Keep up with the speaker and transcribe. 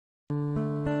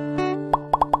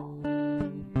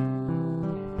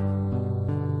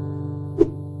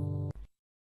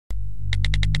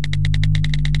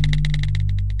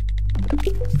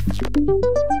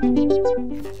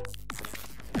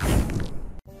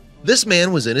This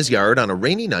man was in his yard on a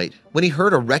rainy night when he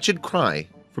heard a wretched cry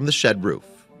from the shed roof.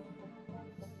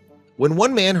 When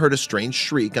one man heard a strange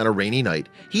shriek on a rainy night,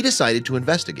 he decided to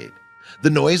investigate. The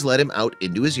noise led him out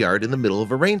into his yard in the middle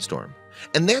of a rainstorm,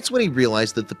 and that's when he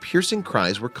realized that the piercing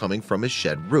cries were coming from his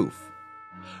shed roof.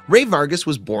 Ray Vargas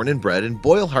was born and bred in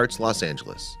Boyle Heights, Los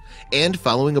Angeles, and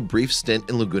following a brief stint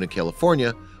in Laguna,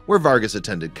 California, where Vargas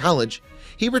attended college,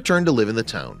 he returned to live in the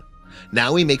town.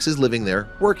 Now he makes his living there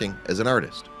working as an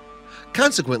artist.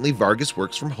 Consequently, Vargas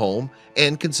works from home,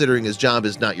 and considering his job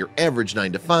is not your average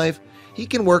 9 to 5, he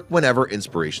can work whenever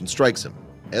inspiration strikes him.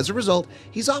 As a result,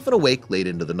 he's often awake late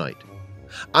into the night.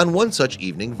 On one such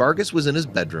evening, Vargas was in his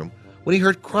bedroom when he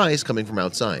heard cries coming from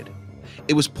outside.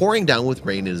 It was pouring down with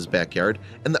rain in his backyard,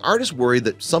 and the artist worried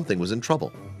that something was in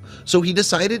trouble. So he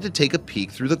decided to take a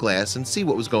peek through the glass and see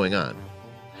what was going on.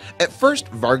 At first,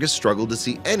 Vargas struggled to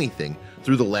see anything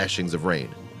through the lashings of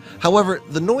rain. However,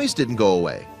 the noise didn't go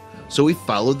away, so he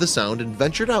followed the sound and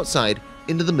ventured outside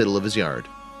into the middle of his yard.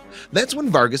 That's when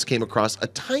Vargas came across a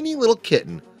tiny little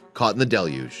kitten caught in the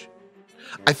deluge.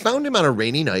 I found him on a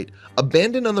rainy night,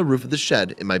 abandoned on the roof of the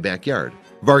shed in my backyard.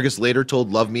 Vargas later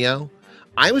told Love Meow,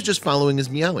 "I was just following his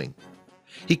meowing."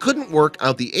 He couldn't work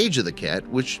out the age of the cat,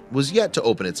 which was yet to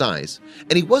open its eyes,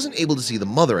 and he wasn't able to see the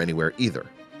mother anywhere either.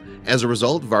 As a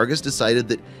result, Vargas decided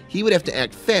that he would have to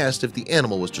act fast if the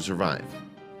animal was to survive.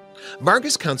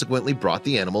 Vargas consequently brought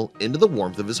the animal into the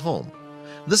warmth of his home.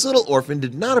 "This little orphan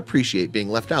did not appreciate being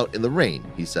left out in the rain,"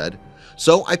 he said,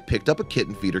 "so I picked up a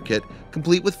kitten feeder kit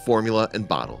complete with formula and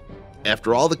bottle.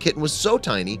 After all, the kitten was so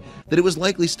tiny that it was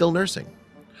likely still nursing."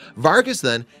 Vargas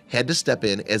then had to step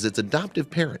in as its adoptive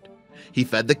parent. He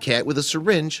fed the cat with a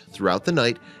syringe throughout the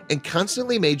night and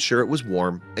constantly made sure it was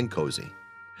warm and cozy.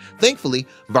 Thankfully,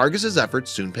 Vargas's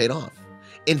efforts soon paid off.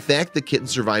 In fact, the kitten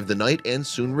survived the night and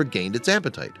soon regained its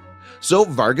appetite. So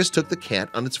Vargas took the cat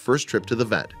on its first trip to the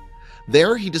vet.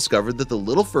 There he discovered that the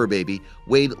little fur baby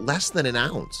weighed less than an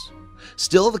ounce.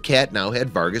 Still, the cat now had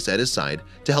Vargas at his side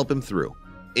to help him through.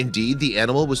 Indeed, the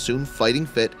animal was soon fighting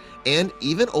fit and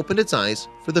even opened its eyes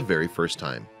for the very first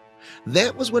time.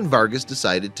 That was when Vargas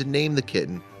decided to name the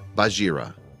kitten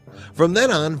Bagheera. From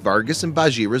then on, Vargas and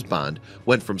Bagheera's bond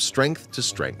went from strength to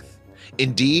strength.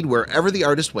 Indeed, wherever the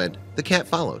artist went, the cat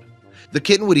followed. The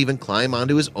kitten would even climb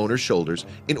onto his owner's shoulders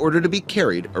in order to be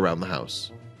carried around the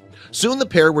house. Soon the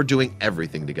pair were doing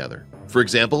everything together. For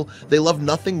example, they loved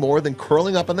nothing more than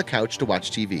curling up on the couch to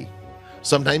watch TV.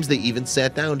 Sometimes they even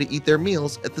sat down to eat their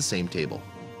meals at the same table.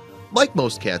 Like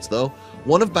most cats though,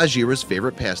 one of Bagheera's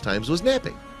favorite pastimes was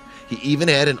napping. He even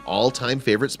had an all-time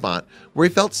favorite spot where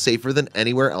he felt safer than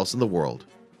anywhere else in the world: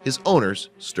 his owner's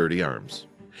sturdy arms.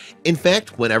 In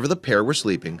fact, whenever the pair were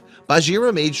sleeping,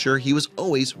 Bagheera made sure he was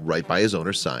always right by his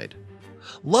owner's side.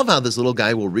 "Love how this little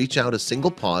guy will reach out a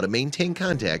single paw to maintain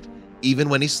contact even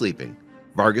when he's sleeping,"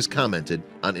 Vargas commented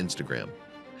on Instagram.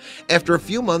 After a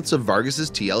few months of Vargas's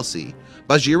TLC,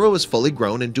 Bagheera was fully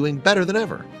grown and doing better than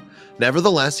ever.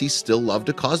 Nevertheless, he still loved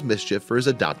to cause mischief for his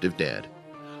adoptive dad.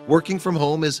 Working from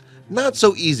home is not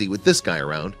so easy with this guy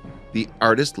around, the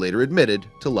artist later admitted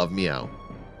to Love Meow.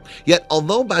 Yet,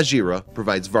 although Bagheera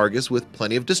provides Vargas with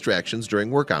plenty of distractions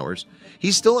during work hours,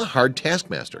 he's still a hard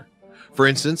taskmaster. For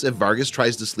instance, if Vargas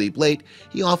tries to sleep late,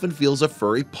 he often feels a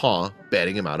furry paw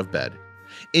batting him out of bed.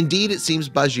 Indeed, it seems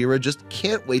Bagheera just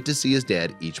can't wait to see his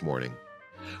dad each morning.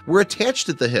 "We're attached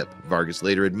at the hip," Vargas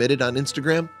later admitted on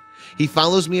Instagram. "He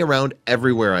follows me around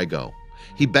everywhere I go.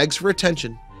 He begs for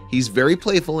attention. He's very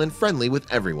playful and friendly with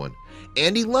everyone,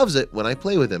 and he loves it when I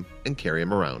play with him and carry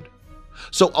him around."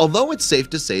 So although it's safe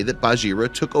to say that Bagheera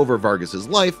took over Vargas's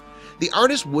life, the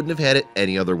artist wouldn't have had it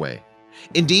any other way.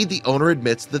 Indeed, the owner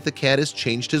admits that the cat has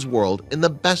changed his world in the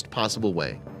best possible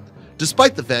way,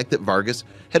 despite the fact that Vargas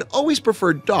had always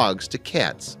preferred dogs to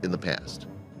cats in the past.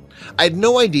 I had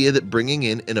no idea that bringing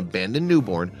in an abandoned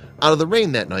newborn out of the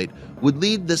rain that night would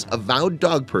lead this avowed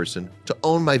dog person to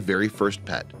own my very first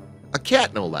pet, a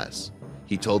cat no less.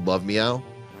 He told Love Meow,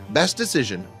 "Best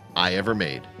decision I ever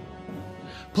made."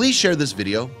 Please share this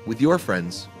video with your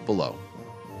friends below.